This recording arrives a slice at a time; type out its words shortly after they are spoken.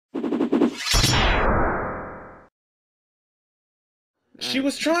She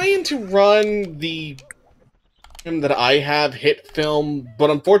was trying to run the that I have, Hit Film, but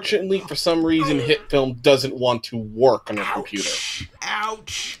unfortunately, for some reason, Hit Film doesn't want to work on her computer.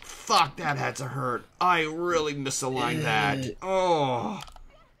 Ouch! Fuck, that had to hurt. I really misaligned that. Oh.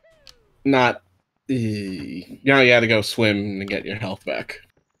 Not. Now you gotta go swim and get your health back.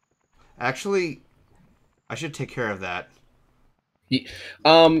 Actually, I should take care of that.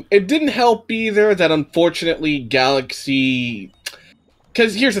 It didn't help either that unfortunately Galaxy.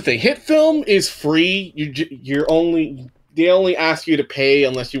 Because here's the thing, Hit Film is free. They only ask you to pay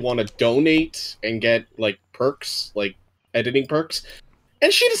unless you want to donate and get like perks, like editing perks.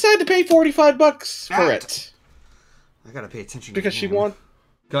 And she decided to pay $45 for it. I gotta pay attention because she wants.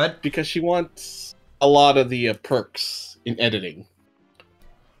 Good. Because she wants a lot of the perks in editing.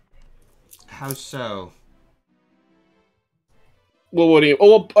 How so? Well, what do you?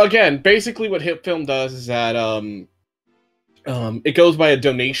 Well, again, basically, what Hit Film does is that it goes by a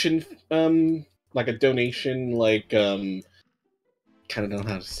donation, kind of don't know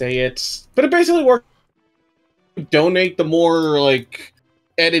how to say it, but it basically works. Donate the more like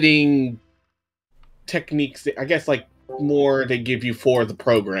editing techniques. I guess like more they give you for the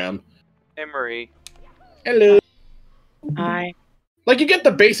program. Hey, Marie. Hello. Hi. Like you get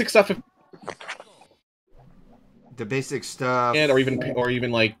the basic stuff. The basic stuff. And or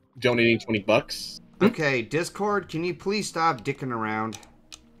even like donating $20. Okay, Discord, can you please stop dicking around?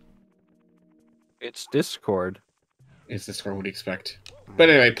 It's Discord. It's Discord, what do you expect? But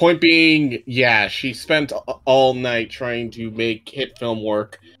anyway, point being, yeah, she spent all night trying to make Hit Film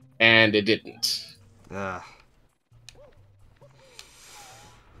work, and it didn't.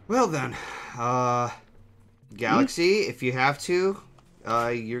 Well then, Galaxy, if you have to,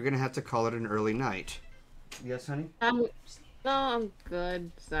 you're gonna have to call it an early night. Yes, honey? No, I'm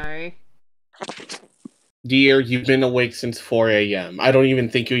good. Sorry. Dear, you've been awake since 4 a.m. I don't even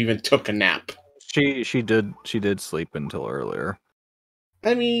think you even took a nap. She did sleep until earlier.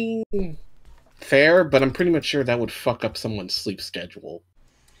 I mean, fair, but I'm pretty much sure that would fuck up someone's sleep schedule.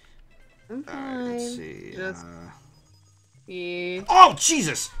 I'm fine. Let's see. Just... Yeah. Oh,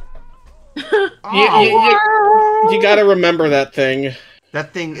 Jesus! You gotta remember that thing.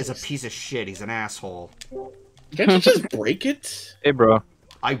 That thing is a piece of shit. He's an asshole. Can't you just break it? Hey, bro.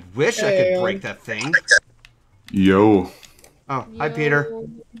 I wish I could break that thing. Yo. Oh, hi, Peter.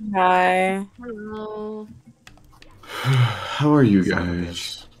 Hi. Hello. How are you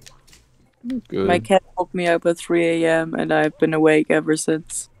guys? Good. My cat woke me up at 3 a.m. and I've been awake ever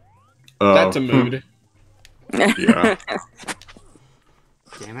since. That's a mood. Yeah.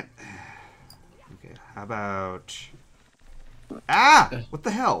 Damn it. Okay, how about... Ah! What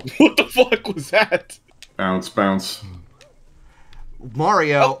the hell? What the fuck was that? Bounce, bounce.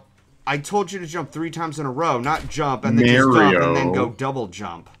 Mario, I told you to jump 3 times in a row, not jump and then just jump and then go double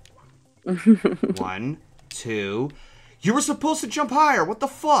jump. 1, 2... You were supposed to jump higher. What the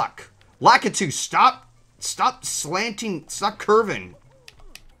fuck? LAKITU, stop slanting. Stop curving.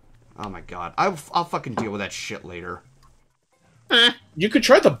 Oh my god. I'll fucking deal with that shit later. You could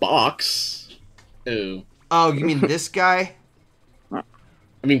try the box. Ooh. Oh, you mean this guy? I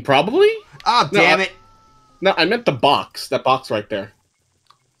mean, probably? Oh, damn it. No, I meant the box. That box right there.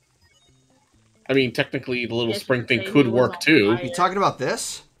 I mean, technically, the little spring thing could work, too. You talking about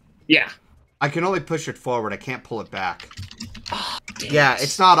this? Yeah. I can only push it forward. I can't pull it back. Oh, yeah,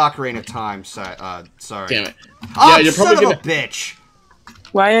 it's not Ocarina of Time, so, sorry. Damn it. Oh, Yeah, you're son probably of a bitch!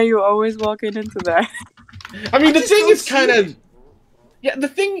 Why are you always walking into that? I mean, the thing is kind of... Yeah, the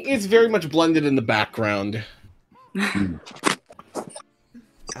thing is very much blended in the background.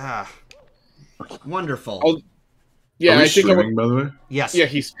 Ah. Wonderful. Oh, yeah, I think streaming, by the way? Yes. Yeah,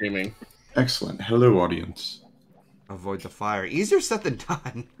 he's streaming. Excellent. Hello, audience. Avoid the fire. Easier said than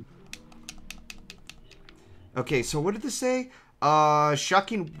done. Okay, so what did this say?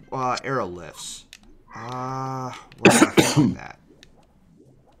 Shocking arrow lifts. What's that?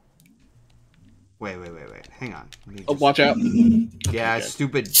 Wait. Hang on. Oh, watch out. Yeah, okay.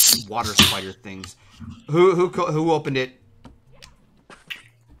 Stupid water spider things. Who opened it?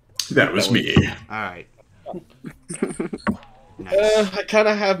 That was me. Alright. Nice. I kind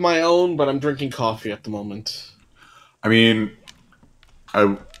of have my own, but I'm drinking coffee at the moment. I mean,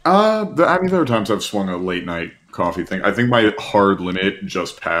 there are times I've swung a late night coffee thing. I think my hard limit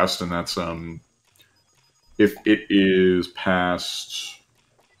just passed, and that's if it is past.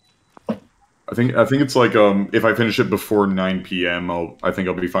 I think it's like if I finish it before 9 p.m. I think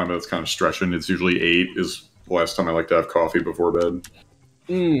I'll be fine, but it's kind of stretching. It's usually 8 is the last time I like to have coffee before bed.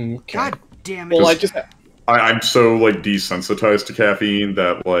 God damn it! Well, I'm so like desensitized to caffeine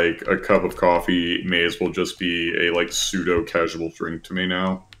that like a cup of coffee may as well just be a like pseudo casual drink to me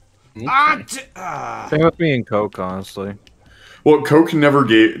now. Okay. Same with me and Coke, honestly. Well, Coke never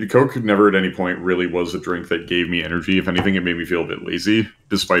at any point really was a drink that gave me energy. If anything, it made me feel a bit lazy,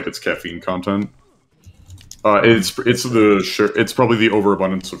 despite its caffeine content. It's probably the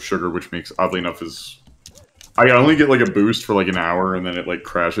overabundance of sugar, which makes, oddly enough, I only get like a boost for like an hour, and then it like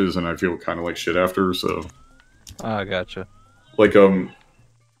crashes, and I feel kind of like shit after. So, Gotcha. like if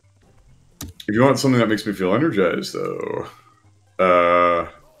you want something that makes me feel energized, though,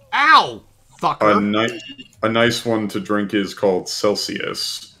 Ow! Fucker. a nice one to drink is called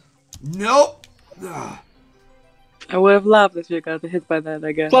Celsius. Nope. Ugh. I would have laughed if you got hit by that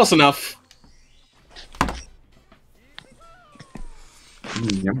again. Close enough.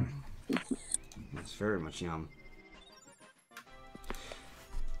 Yum. That's very much yum.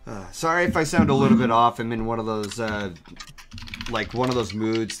 Sorry if I sound a little bit off. I'm in one of those, like one of those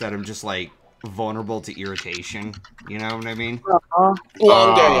moods that I'm just like vulnerable to irritation. You know what I mean?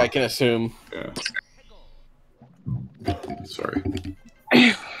 Long day, I can assume. Yeah. Sorry.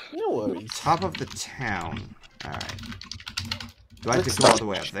 No worries. Top of the town. Alright. Do I have to go all the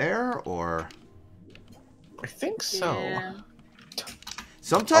way up there, or...? I think so. Yeah.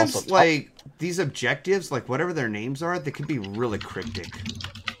 Sometimes, Also, like, these objectives, like, whatever their names are, they can be really cryptic.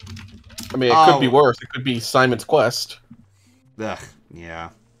 I mean, it could be worse. It could be Simon's Quest. Ugh, yeah.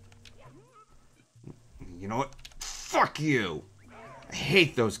 You know what? Fuck you! I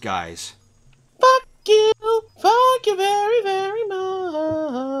hate those guys. Fuck you very, very much.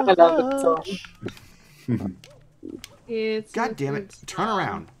 I love that song. It's God damn it. Turn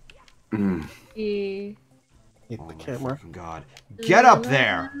around. Yeah. Hit Oh the my camera. fucking god. Get up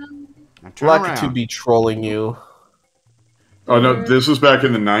there! Now turn around. LAKITU be trolling you. Oh no, this was back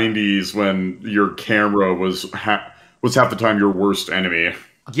in the 90s when your camera was half the time your worst enemy.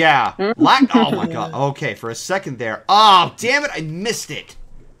 Yeah. Oh my god. Okay, for a second there. Oh, damn it, I missed it.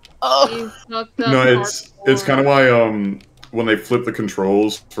 You fucked up No, it's kind of hardcore. why when they flip the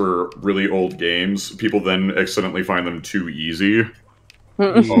controls for really old games, people then accidentally find them too easy.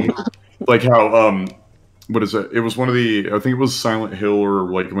 Like how what is it? It was one of the, I think it was Silent Hill or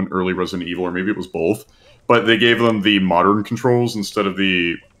like an early Resident Evil, or maybe it was both. But they gave them the modern controls instead of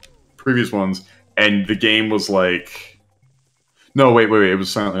the previous ones, and the game was like, no, wait, it was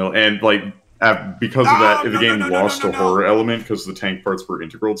Silent Hill, and like because of that, the game lost a horror element because the tank parts were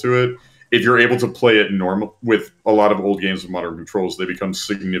integral to it. If you're able to play it normal with a lot of old games with modern controls, they become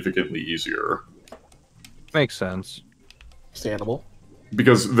significantly easier. Makes sense. Understandable.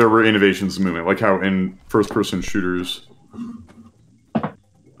 Because there were innovations in movement, like how in first-person shooters.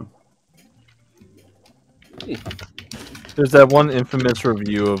 There's that one infamous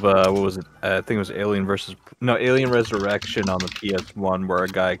review of what was it? I think it was Alien Resurrection on the PS1, where a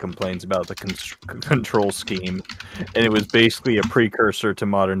guy complains about the control scheme, and it was basically a precursor to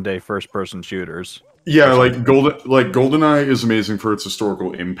modern-day first-person shooters. Yeah, like GoldenEye is amazing for its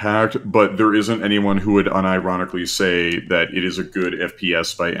historical impact, but there isn't anyone who would unironically say that it is a good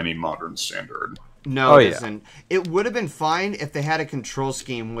FPS by any modern standard. No, it isn't. It would have been fine if they had a control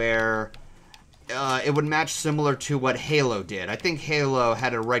scheme where it would match similar to what Halo did. I think Halo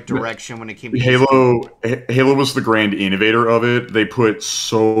had a right direction when it came to Halo was the grand innovator of it. They put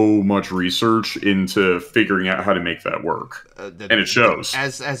so much research into figuring out how to make that work, and it shows.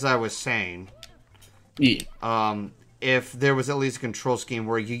 As I was saying, if there was at least a control scheme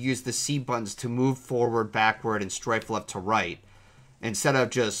where you use the C buttons to move forward, backward, and strafe left to right, instead of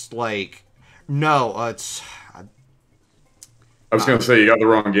just like, no, it's. I was gonna say you got the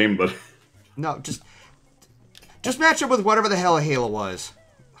wrong game, but. No, just match it with whatever the hell Halo was.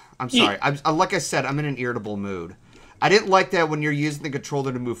 I'm sorry. Like I said, I'm in an irritable mood. I didn't like that when you're using the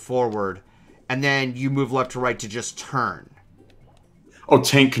controller to move forward, and then you move left to right to just turn. Oh,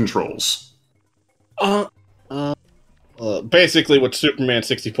 tank controls. Basically what Superman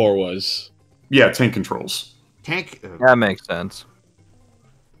 64 was. Yeah, tank controls. Tank. That makes sense.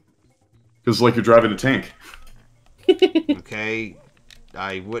 Because like you're driving a tank. Okay.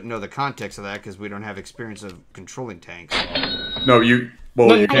 I wouldn't know the context of that because we don't have experience of controlling tanks. No, you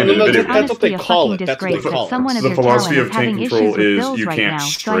can't admit it. That's what they call it. That's what they call it. The philosophy of tank control is you can't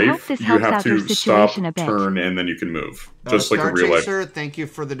strafe, you have to stop, turn, and then you can move. Just like a real life. Chaser, thank you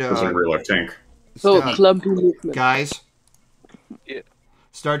for the just like a real life tank. Clumpy movement. Guys. Yeah.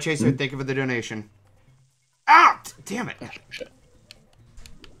 Star Chaser, thank you for the donation. Ah! Damn it.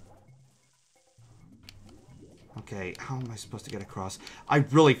 Okay, how am I supposed to get across? I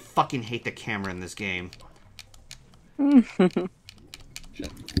really fucking hate the camera in this game. Just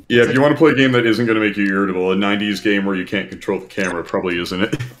Yeah, if you want to play a game that isn't going to make you irritable, a 90s game where you can't control the camera probably isn't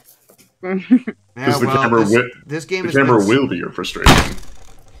it. Because this game will be your frustration.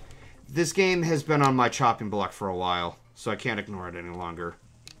 This game has been on my chopping block for a while, so I can't ignore it any longer.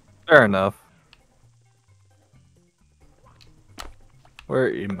 Fair enough.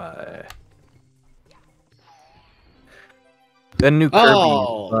 Where am I? The new Kirby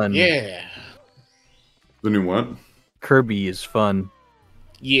is fun. Yeah. The new what? Kirby is fun.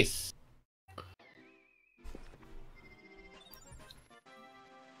 Yes.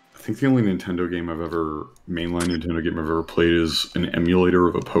 I think the only mainline Nintendo game I've ever played is an emulator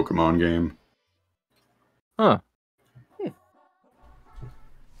of a Pokemon game. Huh.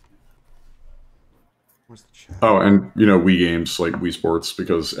 Where's the chat? Oh, and, you know, Wii games like Wii Sports,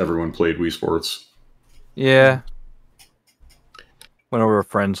 because everyone played Wii Sports. Yeah. Went over to a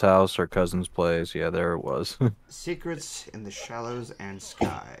friend's house or cousin's place. Yeah, there it was. Secrets in the Shallows and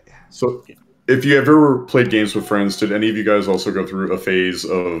Sky. So, if you ever played games with friends, did any of you guys also go through a phase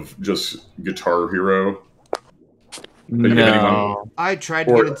of just Guitar Hero? No. I tried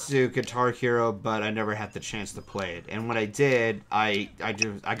to get into Guitar Hero, but I never had the chance to play it. And when I did, I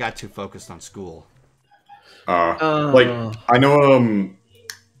got too focused on school. Like, I know,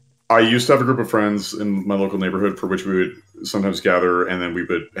 I used to have a group of friends in my local neighborhood for which we would sometimes gather, and then we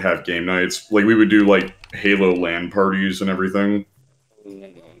would have game nights. Like, we would do, like, Halo LAN parties and everything.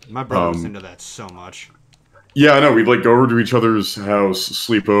 My brother was into that so much. Yeah, I know. We'd, like, go over to each other's house,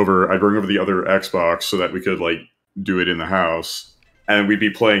 sleep over. I'd bring over the other Xbox so that we could, like, do it in the house. And we'd be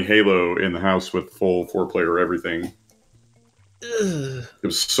playing Halo in the house with full 4-player everything. Ugh. It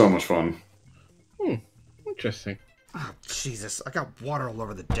was so much fun. Interesting. Oh, Jesus. I got water all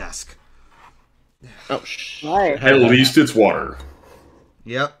over the desk. Oh, At least it's water.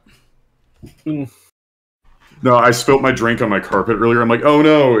 Yep. No, I spilt my drink on my carpet earlier. I'm like, oh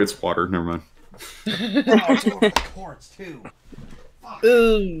no, it's water. Never mind. Quartz, too.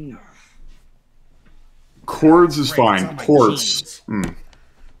 Cords is fine. Quartz.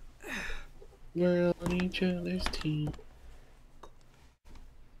 We're on each other's team.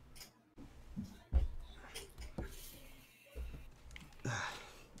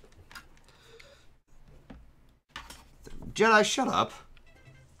 Jedi, shut up.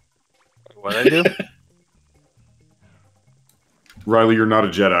 What'd I do? Riley, you're not a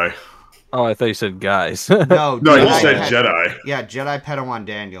Jedi. Oh, I thought you said guys. No, you said Jedi. Yeah, Jedi Padawan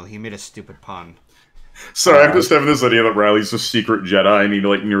Daniel. He made a stupid pun. Sorry, I'm just having this idea that Riley's a secret Jedi and he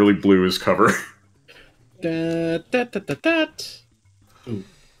like nearly blew his cover. He's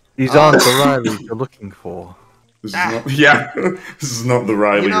on the Riley you're looking for. This is not the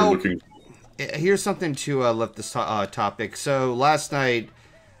Riley you're looking for. Here's something to lift this topic. So last night,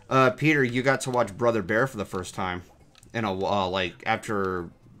 Peter, you got to watch Brother Bear for the first time. After...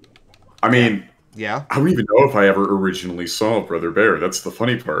 I mean... Yeah? I don't even know if I ever originally saw Brother Bear. That's the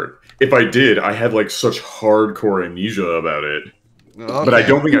funny part. If I did, I had like such hardcore amnesia about it. Okay. But I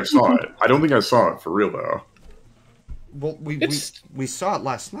don't think I saw it. I don't think I saw it for real, though. Well, we saw it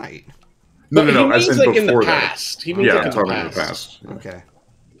last night. No. He means like in the that. past. He means like in the past. Okay.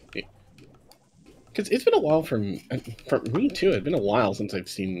 Because it's been a while for me too. It's been a while since I've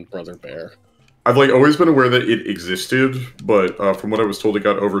seen Brother Bear. I've like always been aware that it existed, but from what I was told, it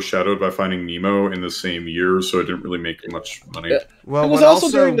got overshadowed by Finding Nemo in the same year, so it didn't really make much money. Well, what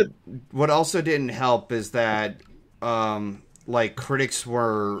also didn't help is that critics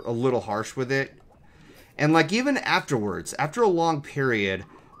were a little harsh with it, and like even afterwards, after a long period,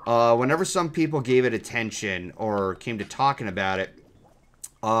 whenever some people gave it attention or came to talking about it,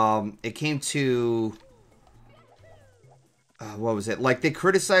 it came to... what was it? Like, they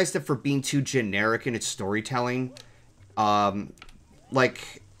criticized it for being too generic in its storytelling.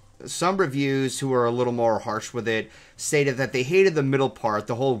 Like, some reviews who are a little more harsh with it stated that they hated the middle part,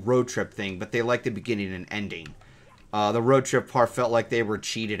 the whole road trip thing, but they liked the beginning and ending. The road trip part felt like they were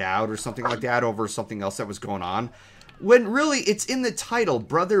cheated out or something like that over something else that was going on. When really, it's in the title,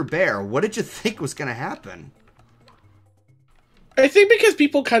 Brother Bear. What did you think was going to happen? I think because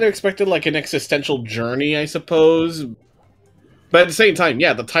people kind of expected, like, an existential journey, I suppose. But at the same time,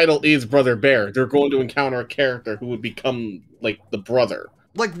 yeah, the title is Brother Bear. They're going to encounter a character who would become, like, the brother.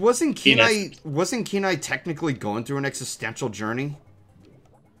 Like, wasn't Kenai technically going through an existential journey?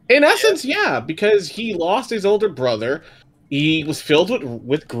 In essence, yeah, because he lost his older brother, he was filled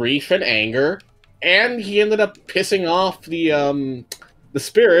with grief and anger, and he ended up pissing off the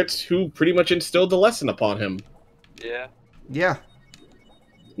spirits who pretty much instilled the lesson upon him. Yeah. Yeah.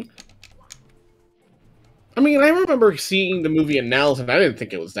 I mean, I remember seeing the movie Analysis, and I didn't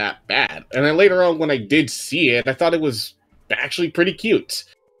think it was that bad. And then later on, when I did see it, I thought it was actually pretty cute.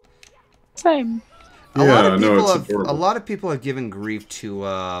 Same. A lot of people have given grief to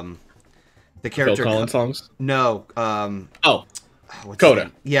the character. Phil Collins songs? No.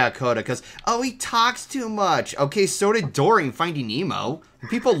 Coda. Yeah, Coda. Because he talks too much. Okay, so did Dory in Finding Nemo.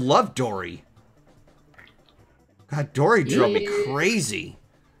 People love Dory. God, Dory drove me crazy.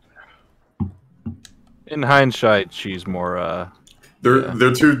 In hindsight, she's more.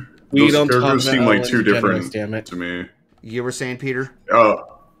 They're two. Those characters seem like two different to me. You were saying, Peter?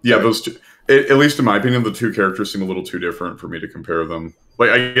 Yeah, those two. At least in my opinion, the two characters seem a little too different for me to compare them.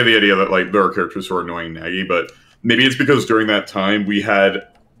 Like, I get the idea that like there are characters who are annoying, naggy, but maybe it's because during that time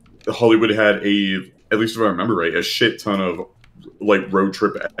Hollywood had at least if I remember right, a shit ton of like road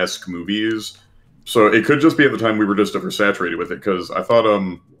trip-esque movies. So it could just be at the time we were just oversaturated with it. Because I thought,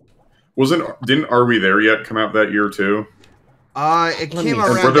 didn't Are We There Yet come out that year too? It came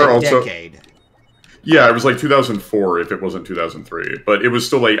around that decade. Yeah, it was like 2004 if it wasn't 2003. But it was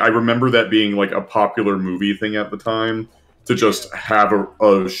still like, I remember that being like a popular movie thing at the time, to just have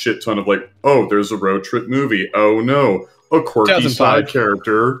a shit ton of like, oh, there's a road trip movie. Oh no, a quirky side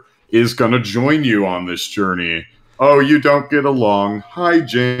character is gonna join you on this journey. Oh, you don't get along. Hi,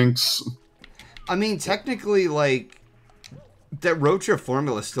 Jinx. I mean, technically, like, that road trip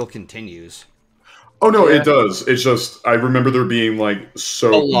formula still continues. Oh no, it does. It's just I remember there being like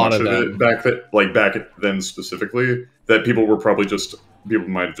so much of it back then specifically that people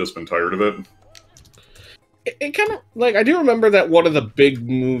might have just been tired of it. It kind of like I do remember that one of the big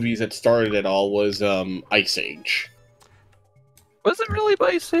movies that started it all was Ice Age. Was it really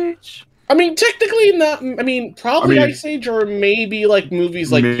Ice Age? I mean, technically not. I mean, probably Ice Age, or maybe like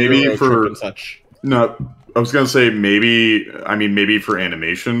movies like Euro Trip and such. No, I was gonna say maybe. I mean, maybe for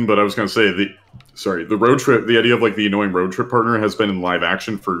animation, but I was gonna say the road trip. The idea of like the annoying road trip partner has been in live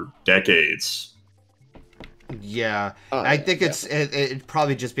action for decades. Yeah, I think it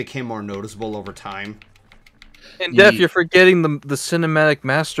probably just became more noticeable over time. And Def, you're forgetting the cinematic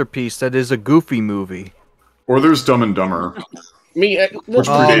masterpiece that is a Goofy movie. Or there's Dumb and Dumber. Which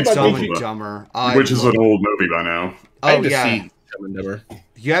predates Dumb and Dumber. Which is an old movie by now. I have to see Dumb and Dumber.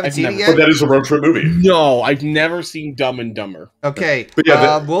 You haven't seen it yet? But that is a road trip movie. No, I've never seen Dumb and Dumber. Okay, but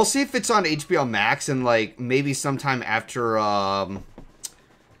yeah, we'll see if it's on HBO Max and like maybe sometime after.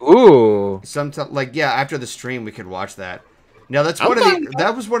 Sometime after the stream we could watch that. Now that's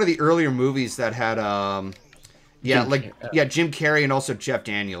that was one of the earlier movies that had Jim Carrey and also Jeff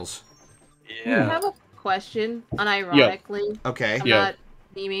Daniels. Yeah. I have a question, unironically. Okay. I'm not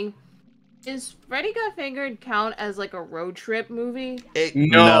memeing. Is Freddy Got Fingered count as like a road trip movie?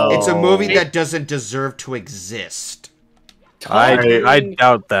 No. It's a movie that doesn't deserve to exist. I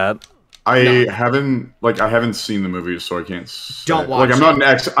doubt that. I haven't seen the movie, so I can't say. Don't watch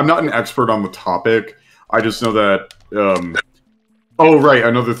it. I'm not an expert on the topic. I just know that oh, right.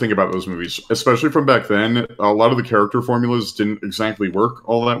 Another thing about those movies, especially from back then, a lot of the character formulas didn't exactly work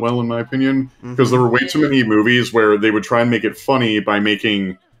all that well, in my opinion, because there were way too many movies where they would try and make it funny by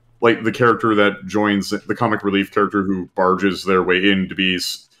making, like, the character that joins, the comic relief character who barges their way in to be,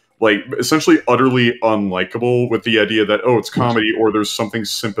 like, essentially utterly unlikable with the idea that, oh, it's comedy or there's something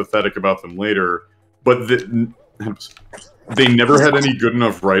sympathetic about them later. But they never had any good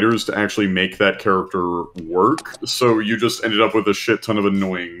enough writers to actually make that character work, so you just ended up with a shit ton of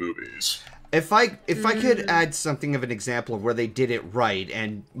annoying movies. If I could add something of an example of where they did it right,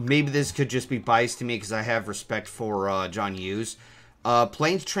 and maybe this could just be biased to me because I have respect for John Hughes,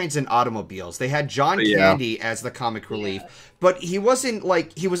 Planes, Trains, and Automobiles. They had John Candy as the comic relief, but he wasn't,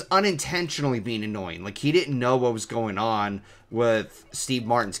 like, he was unintentionally being annoying. Like, he didn't know what was going on with Steve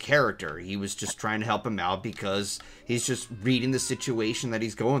Martin's character. He was just trying to help him out because he's just reading the situation that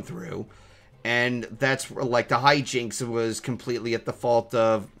he's going through. And that's, like, the hijinks was completely at the fault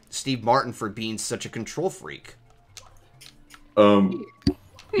of Steve Martin for being such a control freak. You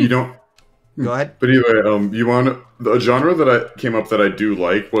don't... Go ahead. But anyway, a genre that I came up that I do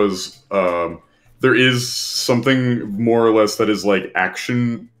like was, there is something more or less that is like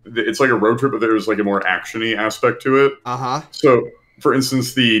action. It's like a road trip, but there's like a more action-y aspect to it. Uh-huh. So, for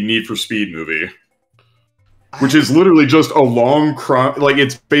instance, the Need for Speed movie, which is literally just a long like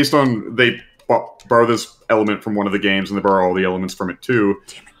it's based on, they borrow this element from one of the games and they borrow all the elements from it too.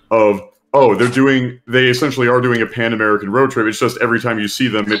 They essentially are doing a Pan-American road trip. It's just every time you see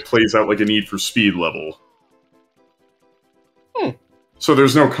them, it plays out like a Need for Speed level. So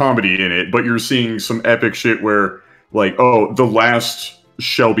there's no comedy in it, but you're seeing some epic shit where, like, oh, the last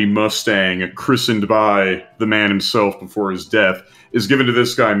Shelby Mustang, christened by the man himself before his death, is given to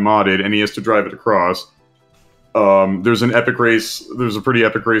this guy modded, and he has to drive it across. There's an epic race. There's a pretty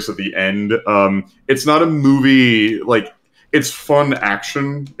epic race at the end. It's not a movie, like... it's fun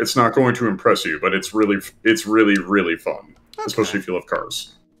action. It's not going to impress you, but it's really fun, especially if you love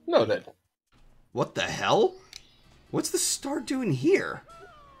cars. Noted. What the hell? What's the star doing here?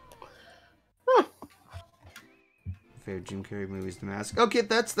 Huh. Favorite Jim Carrey movie is The Mask. Okay,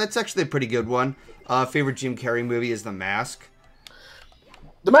 that's actually a pretty good one. Favorite Jim Carrey movie is The Mask.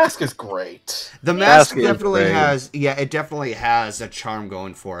 The Mask is great. The Mask is definitely great. has, yeah, it definitely has a charm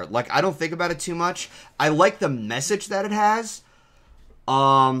going for it. Like, I don't think about it too much. I like the message that it has.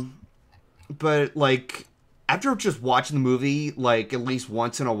 But, like, after just watching the movie, like, at least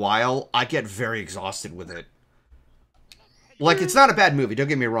once in a while, I get very exhausted with it. Like, it's not a bad movie, don't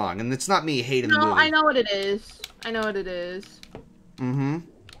get me wrong. And it's not me hating the movie. No, I know what it is. I know what it is. Mm-hmm.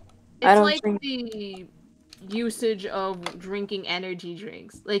 It's don't like think- the usage of drinking energy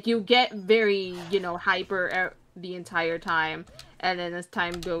drinks. Like, you get very, hyper the entire time. And then as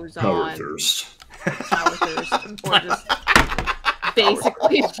time goes Power on... thirst. Power thirst. Or just...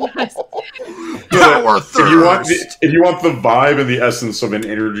 basically just... Power thirst! If you want the vibe and the essence of an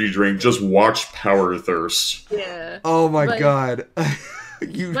energy drink, just watch Power Thirst. Yeah. Oh my But- god.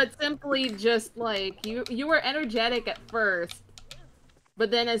 But simply just, like, you were energetic at first. But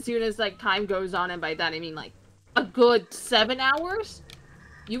then as soon as, like, time goes on, and by that I mean, like, a good 7 hours,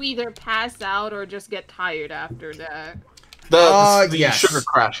 you either pass out or just get tired after that. The yes. sugar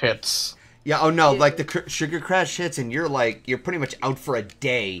crash hits. Yeah, oh no, Yeah. like the sugar crash hits and you're pretty much out for a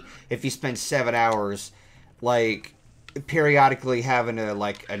day if you spend 7 hours, like, periodically having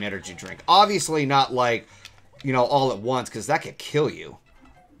an energy drink. Obviously not, like, all at once, because that could kill you.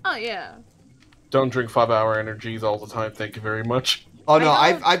 Oh, yeah. Don't drink 5-hour energies all the time, thank you very much. Oh no,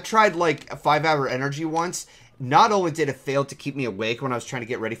 I know. I've tried, like, a 5-hour energy once. Not only did it fail to keep me awake when I was trying to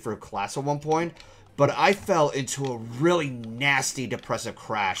get ready for a class at one point, but I fell into a really nasty depressive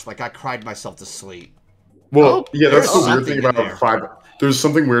crash. Like, I cried myself to sleep. Well, yeah, that's there's the weird thing something in about 5. There's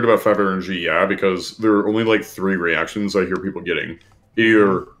something weird about 5-hour energy, yeah, because there are only like 3 reactions I hear people getting.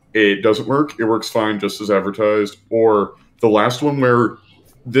 Either it doesn't work, it works fine just as advertised, or the last one where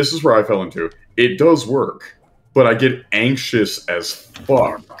this is where I fell into. It does work, but I get anxious as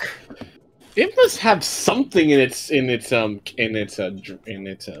fuck. It must have something in its Do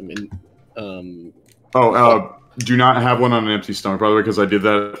not have one on an empty stomach, by the way, because I did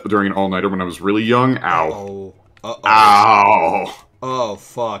that during an all-nighter when I was really young. Ow. Oh. Uh-oh. Ow. Oh,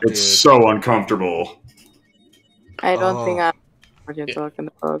 fuck, It's dude. so uncomfortable. I don't think Oh. I know what you're talking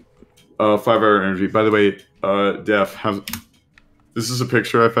about. 5-hour energy. By the way, Def, this is a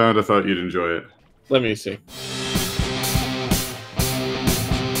picture I found. I thought you'd enjoy it. let me see.